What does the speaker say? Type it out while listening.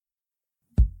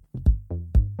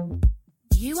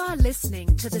You are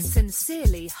listening to the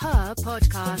Sincerely Her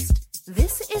podcast.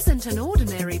 This isn't an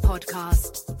ordinary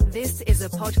podcast. This is a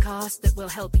podcast that will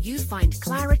help you find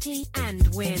clarity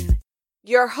and win.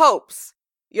 Your hopes,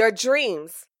 your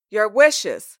dreams, your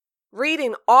wishes,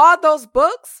 reading all those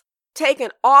books, taking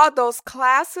all those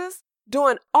classes,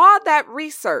 doing all that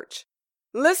research,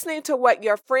 listening to what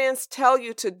your friends tell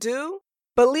you to do,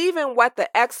 believing what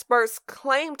the experts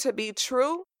claim to be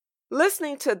true,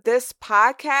 listening to this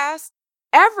podcast,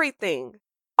 everything,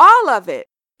 all of it,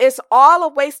 is all a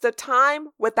waste of time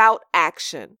without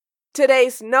action.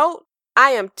 Today's note,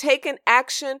 I am taking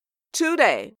action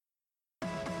today.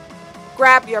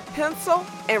 Grab your pencil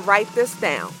and write this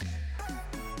down.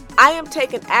 I am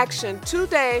taking action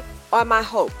today on my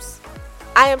hopes.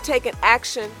 I am taking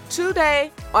action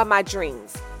today on my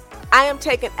dreams. I am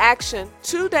taking action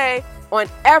today on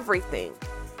everything.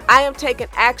 I am taking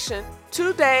action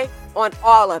today on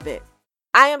all of it.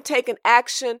 I am taking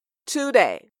action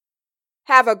today.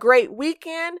 Have a great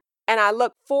weekend, and I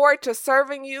look forward to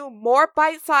serving you more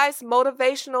bite-sized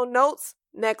motivational notes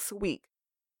next week.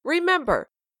 Remember,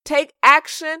 take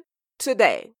action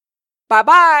today.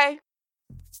 Bye-bye.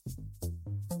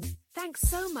 Thanks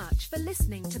so much for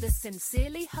listening to the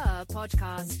Sincerely Her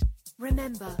podcast.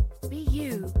 Remember, be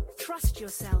you, trust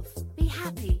yourself, be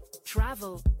happy,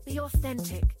 travel, be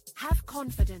authentic, have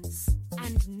confidence,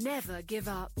 and never give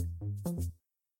up.